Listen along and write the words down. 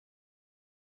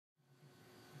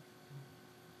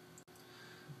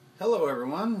Hello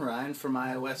everyone, Ryan from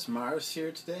iOS Mars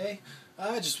here today.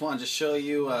 I just wanted to show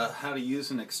you how to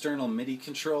use an external MIDI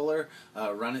controller,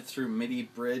 run it through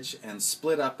MidiBridge, and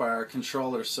split up our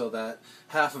controller so that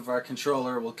half of our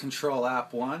controller will control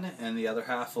app 1 and the other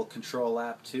half will control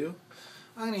app 2.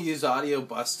 I'm going to use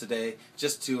Audiobus today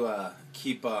just to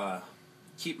keep my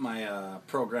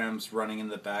programs running in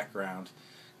the background,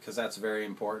 because that's very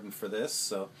important for this.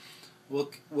 So you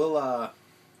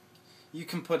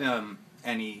can put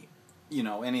any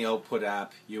output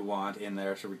app you want in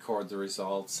there to record the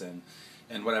results and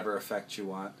whatever effect you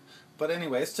want. But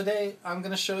anyways, today I'm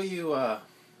going to show you,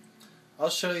 I'll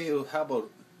show you how about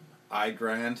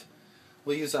iGrand.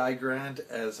 We'll use iGrand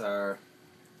as our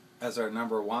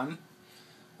number one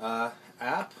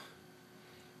app.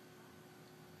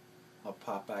 I'll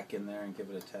pop back in there and give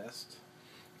it a test.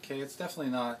 Okay, it's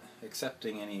definitely not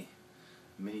accepting any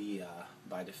MIDI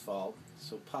by default,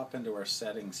 so pop into our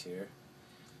settings here.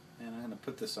 And I'm going to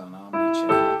put this on Omni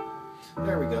channel.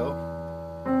 There we go.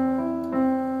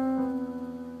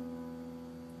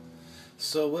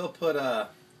 So we'll put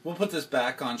this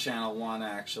back on channel 1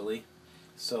 actually,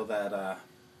 so that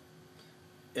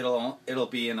it'll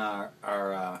be in our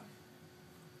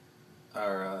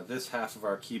this half of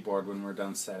our keyboard when we're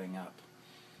done setting up.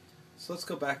 So let's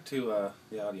go back to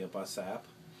the Audiobus app,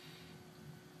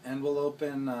 and we'll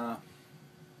open.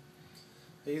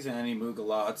 I use AnyMoog a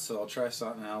lot, so I'll try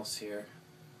something else here.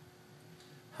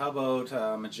 How about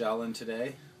Magellan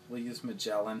today? We'll use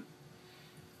Magellan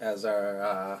as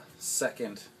our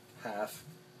second half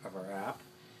of our app,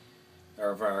 or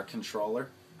of our controller.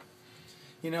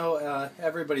 You know,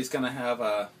 everybody's going to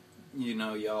have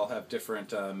you all have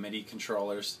different MIDI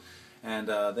controllers, and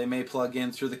they may plug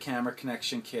in through the camera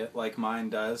connection kit like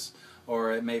mine does,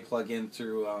 or it may plug in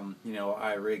through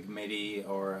iRig MIDI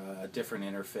or a different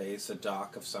interface, a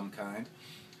dock of some kind.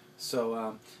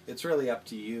 So it's really up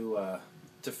to you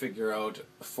to figure out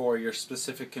for your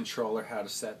specific controller how to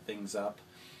set things up.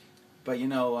 But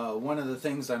one of the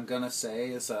things I'm gonna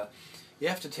say is you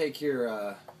have to take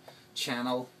your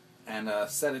channel and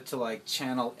set it to like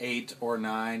channel 8 or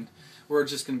 9. We're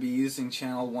just going to be using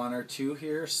channel 1 or 2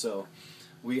 here, so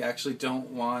we actually don't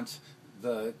want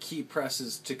the key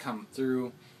presses to come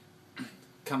through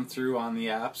on the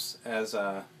apps as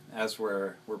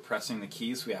we're pressing the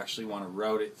keys. We actually want to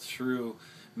route it through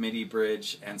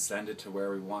MidiBridge and send it to where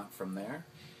we want from there.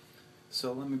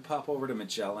 So let me pop over to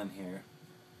Magellan here.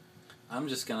 I'm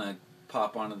just gonna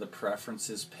pop onto the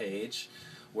preferences page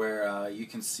where you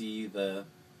can see the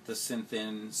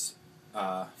synth-ins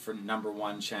for number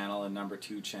 1 channel and number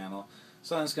 2 channel.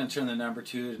 So I'm just going to turn the number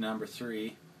 2 to number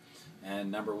 3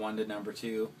 and number 1 to number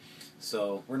 2.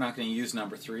 So we're not going to use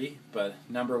number 3, but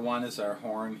number 1 is our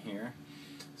horn here.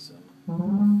 So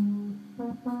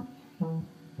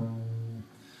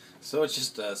it's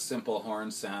just a simple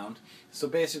horn sound. So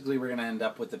basically we're going to end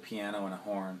up with a piano and a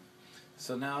horn.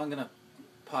 So now I'm going to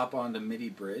pop onto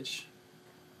MidiBridge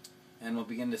and we'll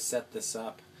begin to set this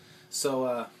up.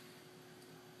 So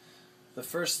the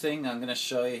first thing I'm going to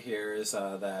show you here is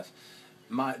that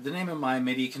the name of my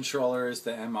MIDI controller is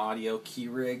the M Audio key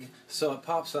rig. So it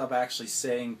pops up actually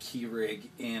saying key rig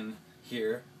in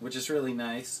here, which is really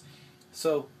nice.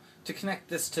 So to connect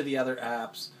this to the other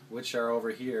apps, which are over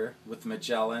here with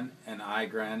Magellan and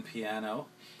iGrand piano,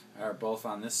 are both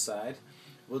on this side,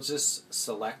 we'll just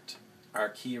select our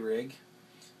key rig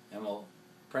and we'll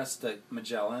press the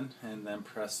Magellan and then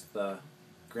press the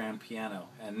grand piano,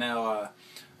 and now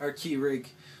our key rig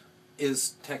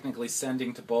is technically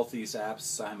sending to both these apps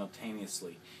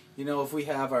simultaneously. If we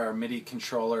have our MIDI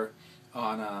controller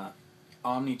on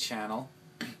Omni channel,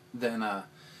 then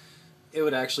it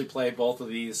would actually play both of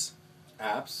these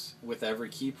apps with every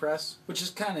key press, which is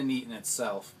kind of neat in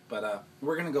itself. But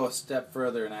we're going to go a step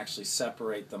further and actually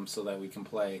separate them so that we can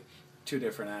play 2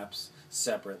 different apps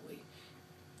separately.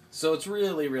 So it's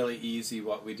really, really easy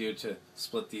what we do to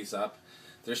split these up.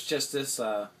 There's just this,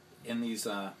 in these,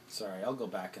 sorry, I'll go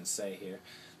back and say here,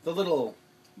 the little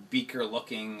beaker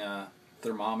looking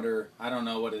thermometer, I don't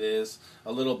know what it is,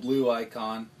 a little blue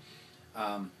icon.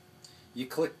 You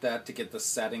click that to get the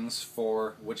settings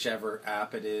for whichever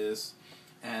app it is,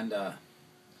 and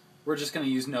we're just going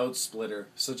to use Node Splitter,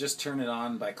 so just turn it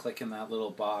on by clicking that little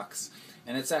box,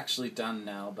 and it's actually done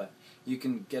now, but you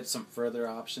can get some further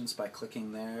options by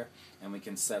clicking there, and we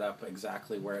can set up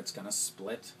exactly where it's going to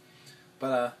split.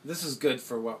 But this is good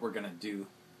for what we're going to do.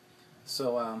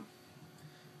 So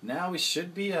now we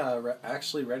should be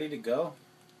actually ready to go.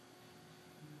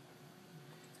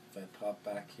 If I pop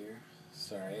back here,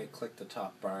 sorry, I clicked the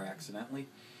top bar accidentally,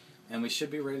 and we should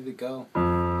be ready to go.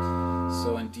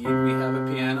 So indeed we have a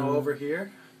piano over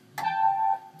here.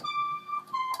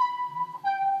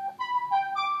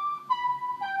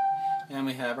 and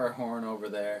we have our horn over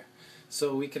there.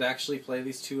 So we could actually play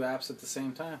these two apps at the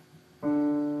same time.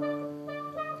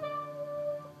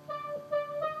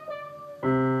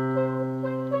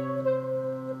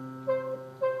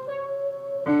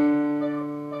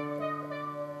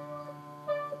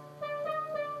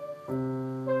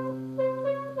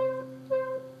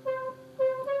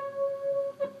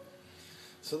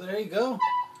 So there you go.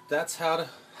 That's how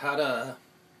to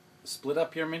split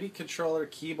up your MIDI controller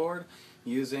keyboard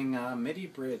using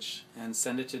MidiBridge and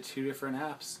send it to two different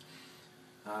apps.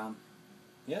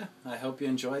 Yeah, I hope you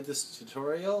enjoyed this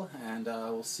tutorial, and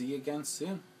we'll see you again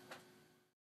soon.